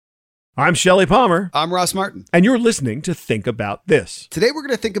I'm Shelley Palmer. I'm Ross Martin. And you're listening to Think About This. Today we're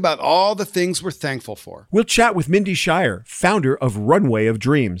going to think about all the things we're thankful for. We'll chat with Mindy Shire, founder of Runway of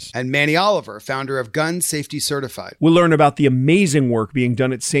Dreams. And Manny Oliver, founder of Gun Safety Certified. We'll learn about the amazing work being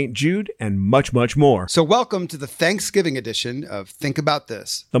done at St. Jude and much, much more. So welcome to the Thanksgiving edition of Think About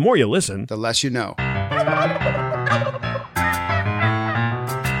This. The more you listen, the less you know.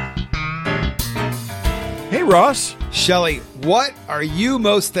 Hey, Ross. Shelley, what are you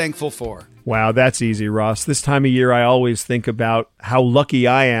most thankful for? Wow, that's easy, Ross. This time of year, I always think about how lucky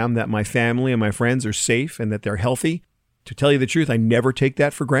I am that my family and my friends are safe and that they're healthy. To tell you the truth, I never take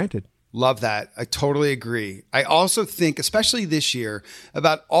that for granted. Love that. I totally agree. I also think, especially this year,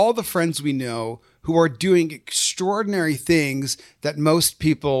 about all the friends we know who are doing extraordinary things that most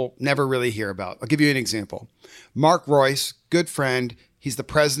people never really hear about. I'll give you an example. Mark Royce, good friend. He's the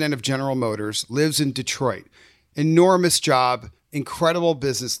president of General Motors, lives in Detroit. Enormous job, incredible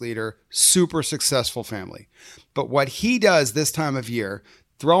business leader, super successful family. But what he does this time of year,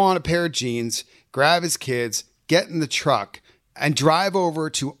 throw on a pair of jeans, grab his kids, get in the truck, and drive over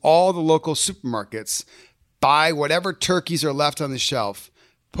to all the local supermarkets, buy whatever turkeys are left on the shelf,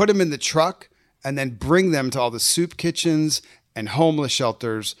 put them in the truck, and then bring them to all the soup kitchens and homeless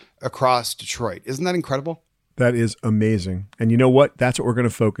shelters across Detroit. Isn't that incredible? That is amazing. And you know what? That's what we're going to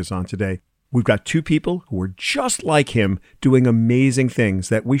focus on today. We've got two people who are just like him doing amazing things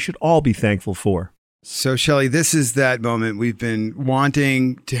that we should all be thankful for. So, Shelley, this is that moment we've been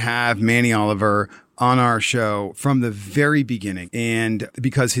wanting to have Manny Oliver on our show from the very beginning. And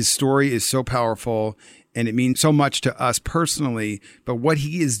because his story is so powerful and it means so much to us personally, but what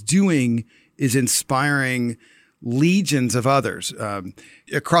he is doing is inspiring legions of others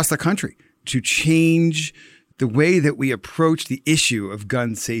across the country to change the way that we approach the issue of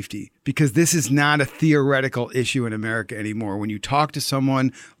gun safety, because this is not a theoretical issue in America anymore. When you talk to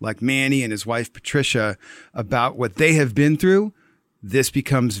someone like Manny and his wife, Patricia, about what they have been through, this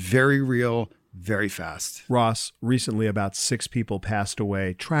becomes very real, very fast. Ross, recently about 6 people passed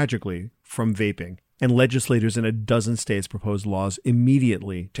away tragically from vaping, and legislators in a dozen states proposed laws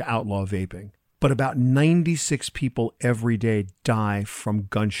immediately to outlaw vaping. But about 96 people every day die from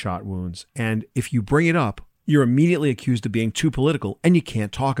gunshot wounds. And if you bring it up, you're immediately accused of being too political and you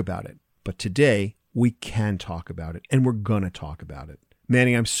can't talk about it. But today, we can talk about it, and we're going to talk about it.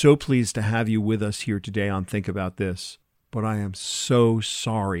 Manny, I'm so pleased to have you with us here today on Think About This, but I am so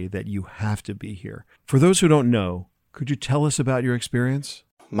sorry that you have to be here. For those who don't know, could you tell us about your experience?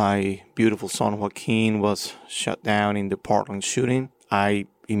 My beautiful son Joaquin was shot down in the Portland shooting. I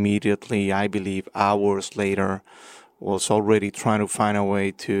immediately, I believe hours later, was already trying to find a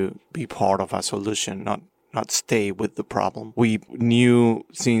way to be part of a solution, not stay with the problem. We knew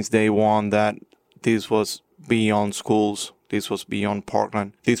since day one that this was beyond schools, this was beyond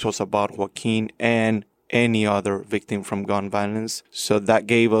Portland, this was about Joaquin and any other victim from gun violence. So that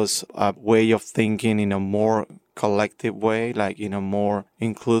gave us a way of thinking in a more collective way, like in a more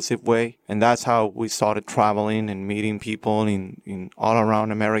inclusive way. And that's how we started traveling and meeting people in all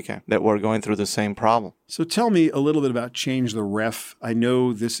around America that were going through the same problem. So tell me a little bit about Change the Ref. I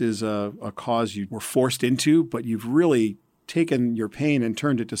know this is a cause you were forced into, but you've really taken your pain and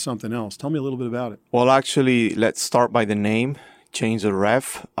turned it to something else. Tell me a little bit about it. Well, actually, let's start by the name. Change the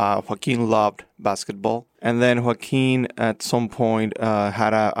Ref. Joaquin loved basketball. And then Joaquin, at some point,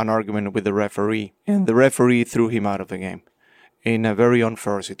 had an argument with the referee. And the referee threw him out of the game in a very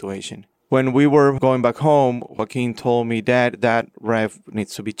unfair situation. When we were going back home, Joaquin told me, "Dad, that ref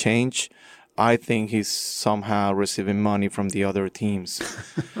needs to be changed. I think he's somehow receiving money from the other teams."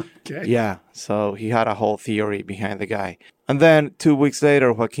 Okay. Yeah, so he had a whole theory behind the guy. And then 2 weeks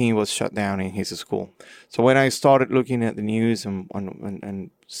later, Joaquin was shut down in his school. So when I started looking at the news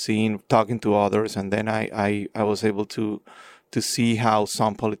and seeing, talking to others, and then I was able to see how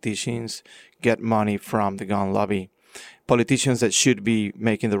some politicians get money from the gun lobby. Politicians that should be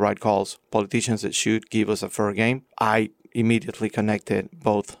making the right calls, politicians that should give us a fair game. I immediately connected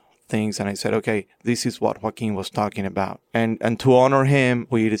both things and I said, okay, this is what Joaquin was talking about. And to honor him,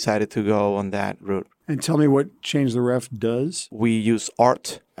 we decided to go on that route. And tell me what Change the Ref does. We use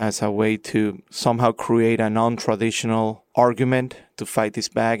art as a way to somehow create a non-traditional argument to fight this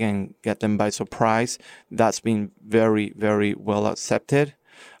back and get them by surprise. That's been very, very well accepted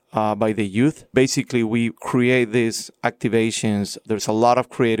by the youth. Basically, we create these activations. There's a lot of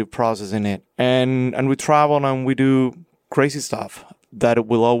creative process in it. And we travel and we do crazy stuff that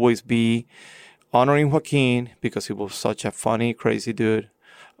will always be honoring Joaquin because he was such a funny, crazy dude,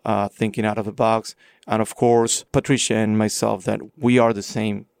 thinking out of the box. And of course, Patricia and myself, that we are the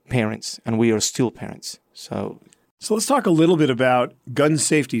same parents and we are still parents. So So let's talk a little bit about Gun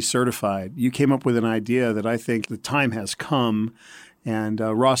Safety Certified. You came up with an idea that I think the time has come, and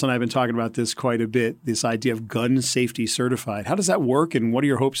Ross and I have been talking about this quite a bit, this idea of Gun Safety Certified. How does that work, and what are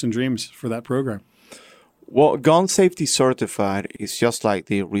your hopes and dreams for that program? Well, Gun Safety Certified is just like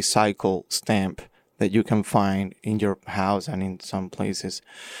the recycle stamp that you can find in your house and in some places,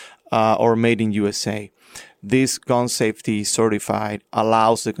 or made in USA. This Gun Safety Certified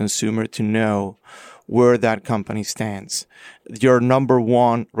allows the consumer to know where that company stands. Your number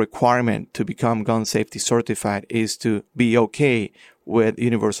one requirement to become Gun Safety Certified is to be okay with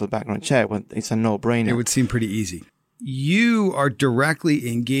universal background check. It's a no-brainer. It would seem pretty easy. You are directly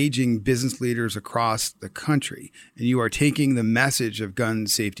engaging business leaders across the country, and you are taking the message of Gun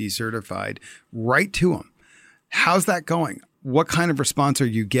Safety Certified right to them. How's that going? What kind of response are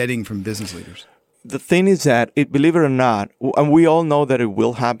you getting from business leaders? The thing is that, believe it or not, and we all know that it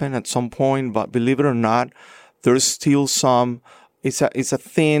will happen at some point, but believe it or not, there's still it's a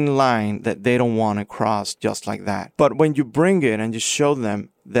thin line that they don't want to cross just like that. But when you bring it and you show them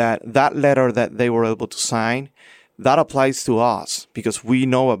that letter that they were able to sign, that applies to us because we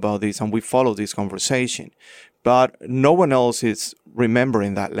know about this and we follow this conversation. But no one else is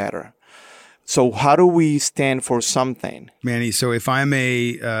remembering that letter. So how do we stand for something? Manny, so if I'm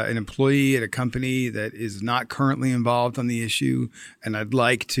an employee at a company that is not currently involved on the issue and I'd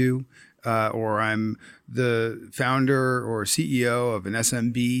like to, or I'm the founder or CEO of an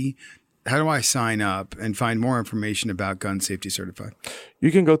SMB, how do I sign up and find more information about Gun Safety Certified?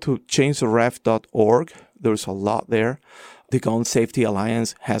 You can go to changetheref.org. There's a lot there. The Gun Safety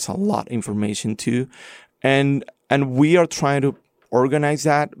Alliance has a lot of information too. And we are trying to organize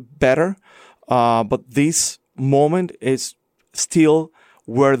that better. But this moment is still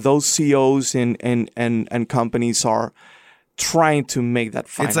where those CEOs and companies are trying to make that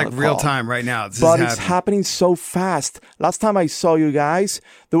final call. It's like real time right now. But it's happening so fast. Last time I saw you guys,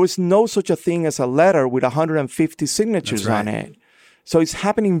 there was no such a thing as a letter with 150 signatures on it. So it's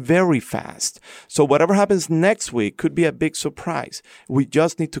happening very fast. So whatever happens next week could be a big surprise. We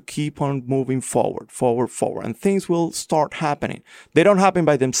just need to keep on moving forward, and things will start happening. They don't happen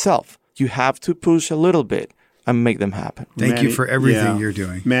by themselves. You have to push a little bit and make them happen. Thank you for everything you're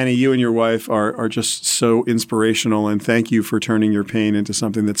doing. Manny, you and your wife are just so inspirational, and thank you for turning your pain into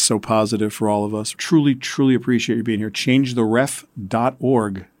something that's so positive for all of us. Truly, truly appreciate you being here.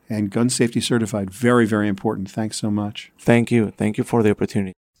 changetheref.org and Gun Safety Certified. Very, very important. Thanks so much. Thank you. Thank you for the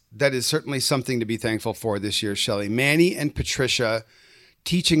opportunity. That is certainly something to be thankful for this year, Shelley. Manny and Patricia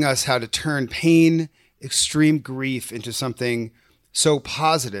teaching us how to turn pain, extreme grief into something so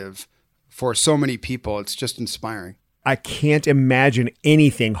positive for so many people. It's just inspiring. I can't imagine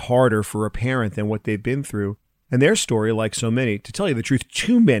anything harder for a parent than what they've been through. And their story, like so many, to tell you the truth,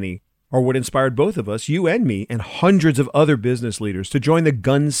 too many, are what inspired both of us, you and me, and hundreds of other business leaders to join the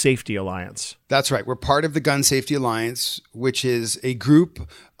Gun Safety Alliance. That's right. We're part of the Gun Safety Alliance, which is a group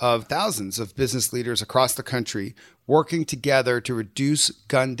of thousands of business leaders across the country working together to reduce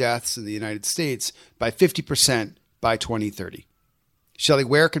gun deaths in the United States by 50% by 2030. Shelley,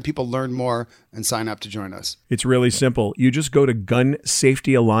 where can people learn more and sign up to join us? It's really simple. You just go to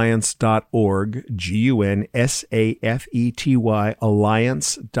gunsafetyalliance.org, GUNSAFETY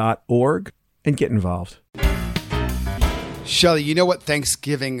alliance.org, and get involved. Shelley, you know what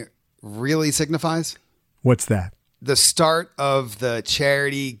Thanksgiving really signifies? What's that? The start of the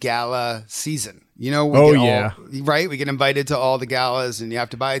charity gala season. You know, right? We get invited to all the galas and you have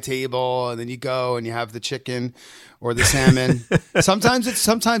to buy a table and then you go and you have the chicken or the salmon. Sometimes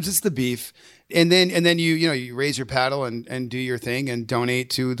it's the beef. And then you raise your paddle and do your thing and donate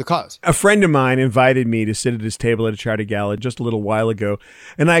to the cause. A friend of mine invited me to sit at his table at a charity gala just a little while ago,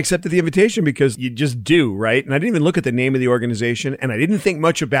 and I accepted the invitation because you just do, right? And I didn't even look at the name of the organization, and I didn't think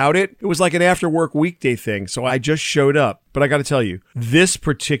much about it. It was like an after-work weekday thing, so I just showed up. But I got to tell you, this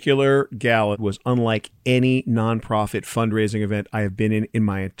particular gala was unlike any nonprofit fundraising event I have been in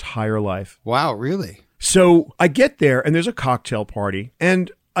my entire life. Wow, really? So I get there, and there's a cocktail party, and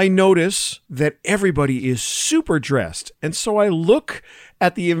I notice that everybody is super dressed. And so I look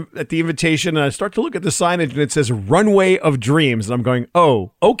at the invitation and I start to look at the signage and it says Runway of Dreams. And I'm going,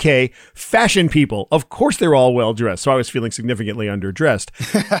 oh, okay, fashion people. Of course they're all well dressed. So I was feeling significantly underdressed.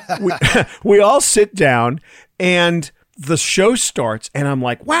 we all sit down and the show starts and I'm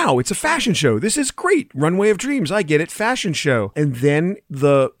like, wow, it's a fashion show. This is great. Runway of Dreams. I get it. Fashion show. And then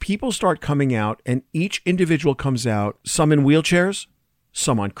the people start coming out and each individual comes out, some in wheelchairs,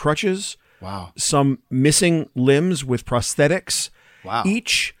 some on crutches, wow, some missing limbs with prosthetics. Wow.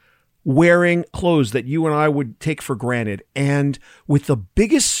 Each wearing clothes that you and I would take for granted, and with the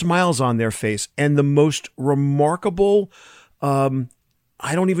biggest smiles on their face and the most remarkable,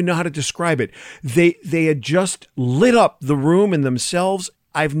 I don't even know how to describe it. They had just lit up the room and themselves.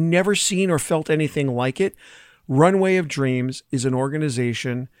 I've never seen or felt anything like it. Runway of Dreams is an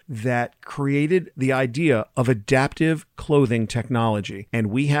organization that created the idea of adaptive clothing technology. And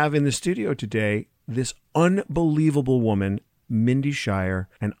we have in the studio today this unbelievable woman, Mindy Shire,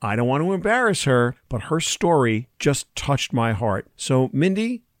 and I don't want to embarrass her, but her story just touched my heart. So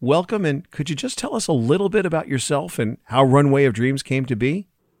Mindy, welcome, and could you just tell us a little bit about yourself and how Runway of Dreams came to be?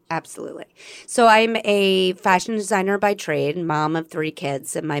 Absolutely. So I'm a fashion designer by trade, mom of 3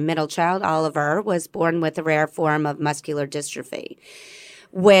 kids, and my middle child, Oliver, was born with a rare form of muscular dystrophy,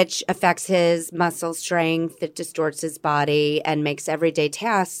 which affects his muscle strength, it distorts his body, and makes everyday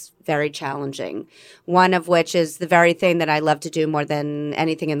tasks very challenging. One of which is the very thing that I love to do more than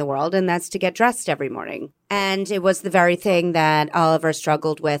anything in the world, and that's to get dressed every morning. And it was the very thing that Oliver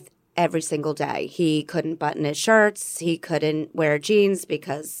struggled with every single day. He couldn't button his shirts. He couldn't wear jeans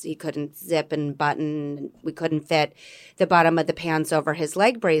because he couldn't zip and button. We couldn't fit the bottom of the pants over his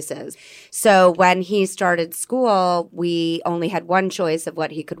leg braces. So when he started school, we only had one choice of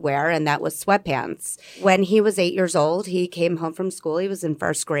what he could wear, and that was sweatpants. When he was 8 years old, he came home from school. He was in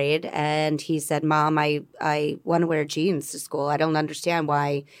first grade, and he said, "Mom, I want to wear jeans to school. I don't understand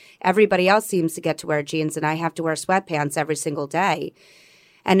why everybody else seems to get to wear jeans, and I have to wear sweatpants every single day."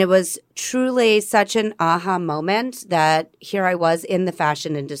 And it was truly such an aha moment that here I was in the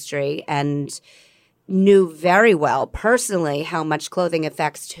fashion industry and knew very well personally how much clothing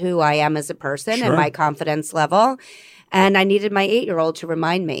affects who I am as a person and my confidence level. And I needed my 8-year-old to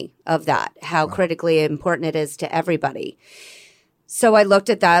remind me of that, how critically important it is to everybody. So I looked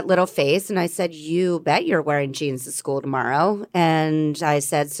at that little face and I said, "You bet you're wearing jeans to school tomorrow." And I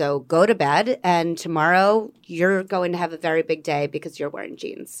said, "So go to bed, and tomorrow you're going to have a very big day because you're wearing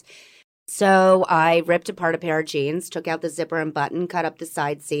jeans." So I ripped apart a pair of jeans, took out the zipper and button, cut up the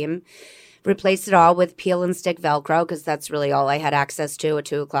side seam, replaced it all with peel and stick Velcro because that's really all I had access to at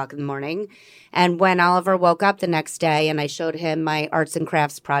 2 o'clock in the morning. And when Oliver woke up the next day and I showed him my arts and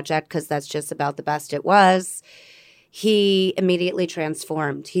crafts project because that's just about the best it was, he immediately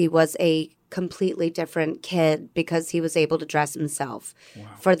transformed. He was a completely different kid because he was able to dress himself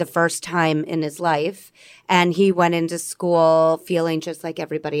for the first time in his life. And he went into school feeling just like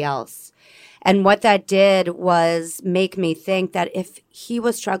everybody else. And what that did was make me think that if he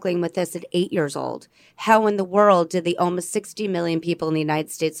was struggling with this at 8 years old, how in the world did the almost 60 million people in the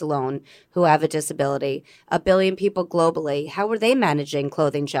United States alone who have a disability, 1 billion people globally, how were they managing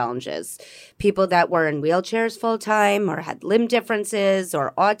clothing challenges? People that were in wheelchairs full time or had limb differences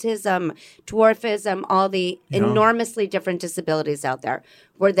or autism, dwarfism, all the enormously different disabilities out there.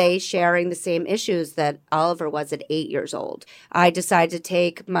 Were they sharing the same issues that Oliver was at 8 years old? I decided to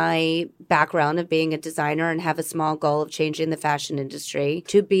take my background of being a designer and have a small goal of changing the fashion industry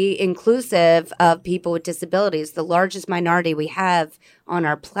to be inclusive of people with disabilities. The largest minority we have on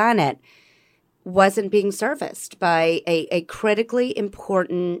our planet wasn't being serviced by a critically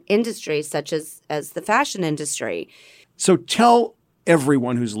important industry such as the fashion industry. So tell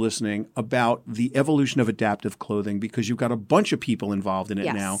everyone who's listening about the evolution of adaptive clothing, because you've got a bunch of people involved in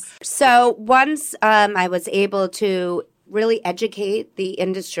it now. So once I was able to really educate the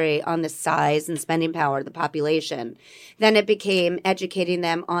industry on the size and spending power of the population, then it became educating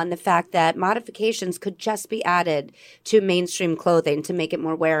them on the fact that modifications could just be added to mainstream clothing to make it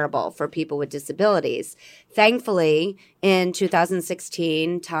more wearable for people with disabilities. Thankfully, in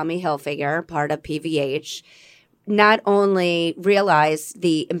 2016, Tommy Hilfiger, part of PVH, not only realized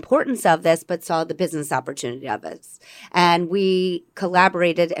the importance of this, but saw the business opportunity of it. And we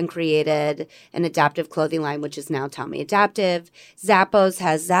collaborated and created an adaptive clothing line, which is now Tommy Adaptive. Zappos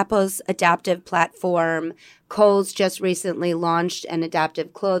has Zappos Adaptive Platform. Kohl's just recently launched an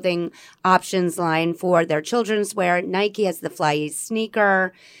adaptive clothing options line for their children's wear. Nike has the Fly Ease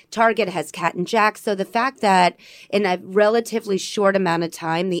sneaker. Target has Cat and Jack. So the fact that in a relatively short amount of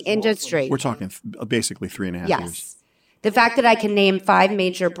time, the industry... We're talking basically 3.5 years. The fact that I can name 5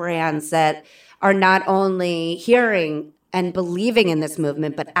 major brands that are not only hearing and believing in this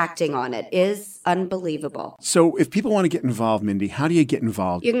movement, but acting on it is unbelievable. So if people want to get involved, Mindy, how do you get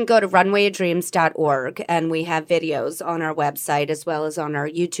involved? You can go to runwayofdreams.org, and we have videos on our website as well as on our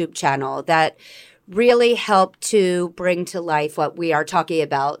YouTube channel that really help to bring to life what we are talking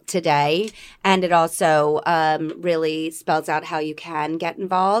about today. And it also really spells out how you can get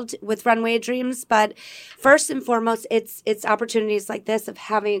involved with Runway of Dreams. But first and foremost, it's opportunities like this of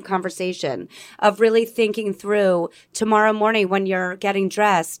having a conversation, of really thinking through tomorrow morning when you're getting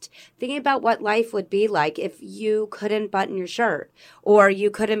dressed, thinking about what life would be like if you couldn't button your shirt, or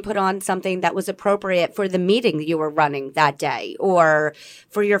you couldn't put on something that was appropriate for the meeting that you were running that day, or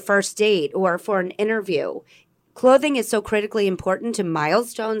for your first date, or for an interview. Clothing is so critically important to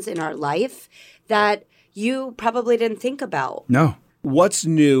milestones in our life that you probably didn't think about. No. What's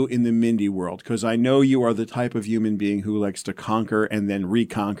new in the Mindy world? Because I know you are the type of human being who likes to conquer and then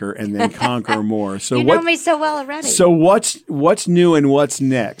reconquer and then conquer more. So you know me so well already. So what's new and what's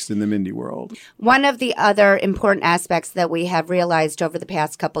next in the Mindy world? One of the other important aspects that we have realized over the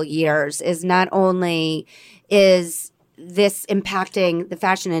past couple years is not only is this impacting the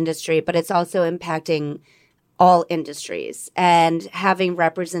fashion industry, but it's also impacting all industries, and having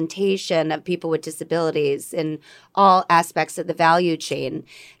representation of people with disabilities in all aspects of the value chain,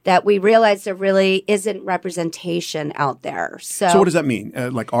 that we realize there really isn't representation out there. So what does that mean?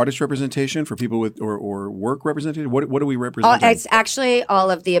 Like artist representation for people with or work representation? What do we represent? It's actually all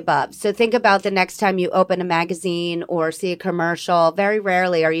of the above. So think about the next time you open a magazine or see a commercial, very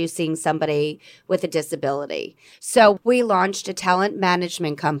rarely are you seeing somebody with a disability. So we launched a talent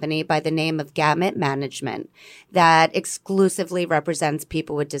management company by the name of Gamut Management that exclusively represents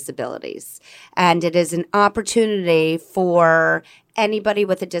people with disabilities. And it is an opportunity for anybody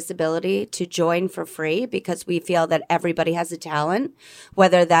with a disability to join for free, because we feel that everybody has a talent,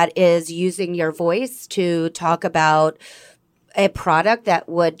 whether that is using your voice to talk about a product that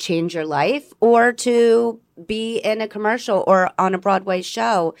would change your life, or to be in a commercial or on a Broadway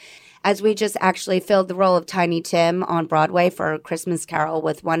show. As we just actually filled the role of Tiny Tim on Broadway for A Christmas Carol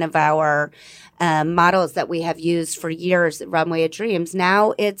with one of our models that we have used for years at Runway of Dreams.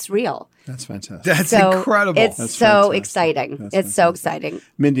 Now it's real. That's fantastic. That's incredible. It's That's so fantastic. exciting. That's it's so exciting.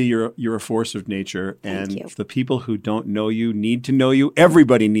 Mindy, you're a force of nature, and you. the people who don't know you need to know you.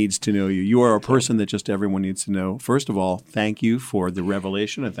 Everybody needs to know you. You are a person that just everyone needs to know. First of all, thank you for the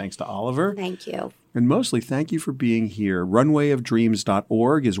revelation, and thanks to Oliver. Thank you. And mostly, thank you for being here.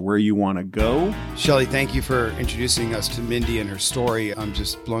 Runwayofdreams.org is where you want to go. Shelley, thank you for introducing us to Mindy and her story. I'm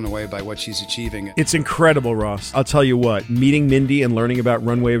just blown away by what she's achieving. It's incredible, Ross. I'll tell you what, meeting Mindy and learning about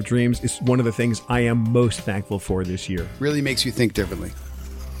Runway of Dreams is one of the things I am most thankful for this year. Really makes you think differently.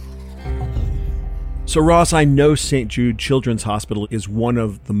 So, Ross, I know St. Jude Children's Hospital is one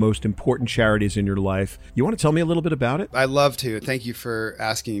of the most important charities in your life. You want to tell me a little bit about it? I'd love to. Thank you for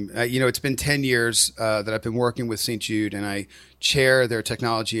asking. It's been 10 years that I've been working with St. Jude, and I chair their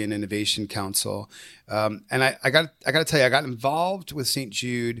Technology and Innovation Council. And I got to tell you, I got involved with St.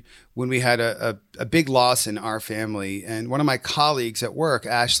 Jude when we had a big loss in our family. And one of my colleagues at work,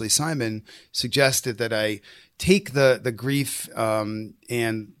 Ashley Simon, suggested that I take the grief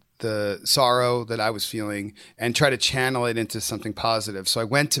and the sorrow that I was feeling and try to channel it into something positive. So I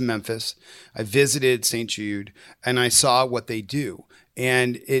went to Memphis, I visited St. Jude, and I saw what they do.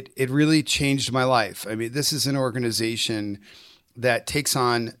 And it really changed my life. I mean, this is an organization that takes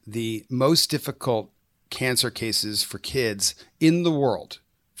on the most difficult cancer cases for kids in the world.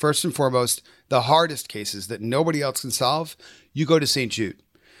 First and foremost, the hardest cases that nobody else can solve, you go to St. Jude.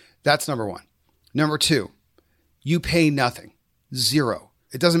 That's number one. Number two, you pay nothing, zero.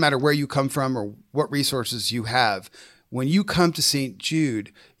 It doesn't matter where you come from or what resources you have. When you come to St.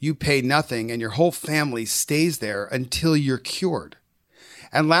 Jude, you pay nothing and your whole family stays there until you're cured.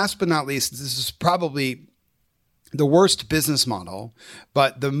 And last but not least, this is probably the worst business model,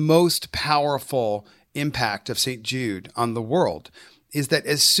 but the most powerful impact of St. Jude on the world is that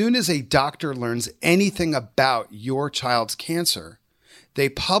as soon as a doctor learns anything about your child's cancer, they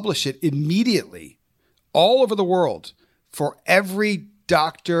publish it immediately all over the world for every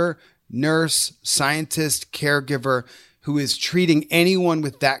doctor, nurse, scientist, caregiver who is treating anyone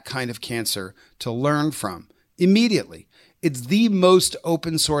with that kind of cancer to learn from immediately. It's the most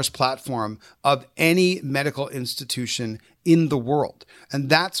open source platform of any medical institution in the world. And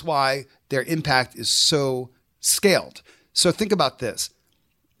that's why their impact is so scaled. So think about this.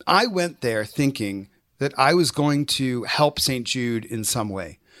 I went there thinking that I was going to help St. Jude in some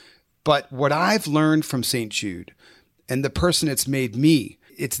way. But what I've learned from St. Jude and the person it's made me,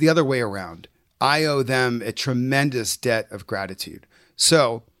 it's the other way around. I owe them a tremendous debt of gratitude.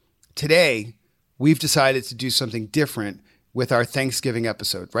 So today, we've decided to do something different with our Thanksgiving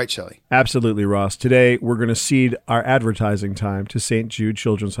episode. Right, Shelley? Absolutely, Ross. Today, we're going to cede our advertising time to St. Jude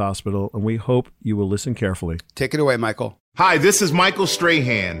Children's Hospital, and we hope you will listen carefully. Take it away, Michael. Hi, this is Michael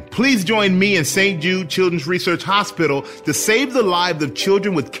Strahan. Please join me in St. Jude Children's Research Hospital to save the lives of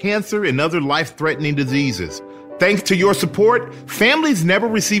children with cancer and other life-threatening diseases. Thanks to your support, families never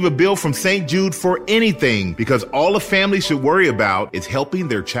receive a bill from St. Jude for anything because all a family should worry about is helping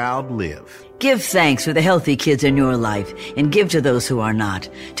their child live. Give thanks for the healthy kids in your life and give to those who are not.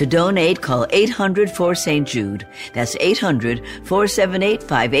 To donate, call 800-4-ST. Jude. That's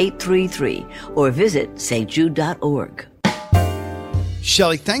 800-478-5833 or visit stjude.org.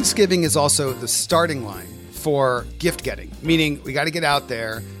 Shelley, Thanksgiving is also the starting line for gift getting, meaning we got to get out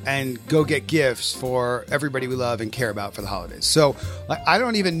there and go get gifts for everybody we love and care about for the holidays. So I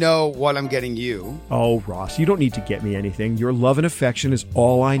don't even know what I'm getting you. Oh, Ross, you don't need to get me anything. Your love and affection is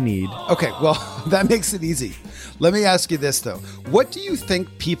all I need. Okay, well, that makes it easy. Let me ask you this, though. What do you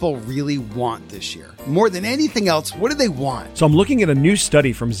think people really want this year? More than anything else, what do they want? So I'm looking at a new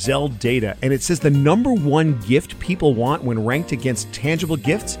study from Zell Data, and it says the number one gift people want when ranked against tangible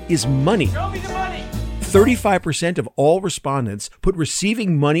gifts is money. Show me the money! 35% of all respondents put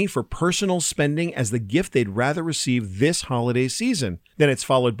receiving money for personal spending as the gift they'd rather receive this holiday season. Then it's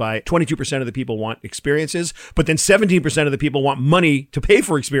followed by 22% of the people want experiences, but then 17% of the people want money to pay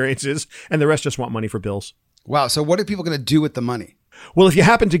for experiences, and the rest just want money for bills. Wow, so what are people going to do with the money? Well, if you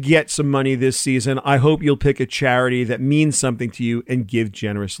happen to get some money this season, I hope you'll pick a charity that means something to you and give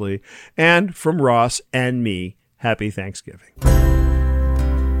generously. And from Ross and me, happy Thanksgiving.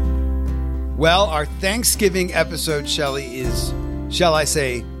 Well, our Thanksgiving episode, Shelley, is, shall I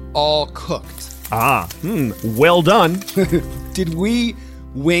say, all cooked. Well done. Did we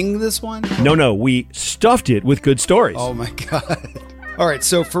wing this one? No, we stuffed it with good stories. Oh my God. All right,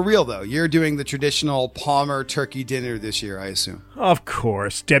 so for real though, you're doing the traditional Palmer turkey dinner this year, I assume. Of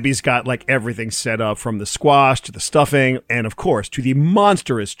course. Debbie's got like everything set up from the squash to the stuffing and of course to the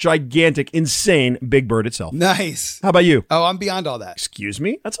monstrous, gigantic, insane Big Bird itself. Nice. How about you? Oh, I'm beyond all that. Excuse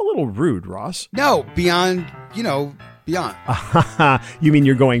me? That's a little rude, Ross. No, beyond. You mean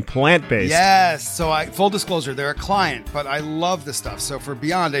you're going plant-based? Yes. So full disclosure, they're a client, but I love the stuff. So for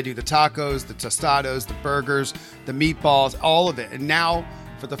Beyond, I do the tacos, the tostados, the burgers, the meatballs, all of it. And now,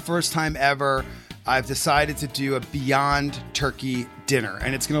 for the first time ever, I've decided to do a Beyond turkey dinner,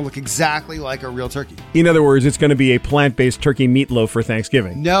 and it's going to look exactly like a real turkey. In other words, it's going to be a plant-based turkey meatloaf for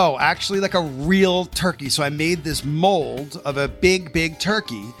Thanksgiving. No, actually like a real turkey. So I made this mold of a big, big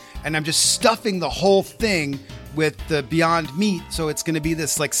turkey, and I'm just stuffing the whole thing with the Beyond meat. So it's going to be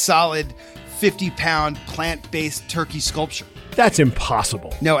this like solid 50-pound plant-based turkey sculpture. That's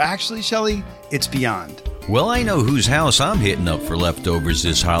impossible. No, actually, Shelley, it's Beyond. Well, I know whose house I'm hitting up for leftovers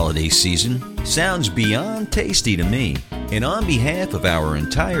this holiday season. Sounds beyond tasty to me. And on behalf of our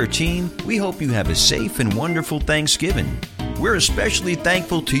entire team, we hope you have a safe and wonderful Thanksgiving. We're especially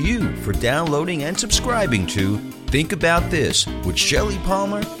thankful to you for downloading and subscribing to Think About This with Shelley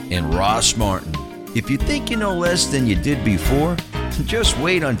Palmer and Ross Martin. If you think you know less than you did before, just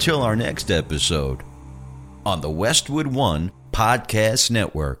wait until our next episode on the Westwood One Podcast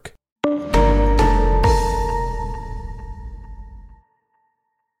Network.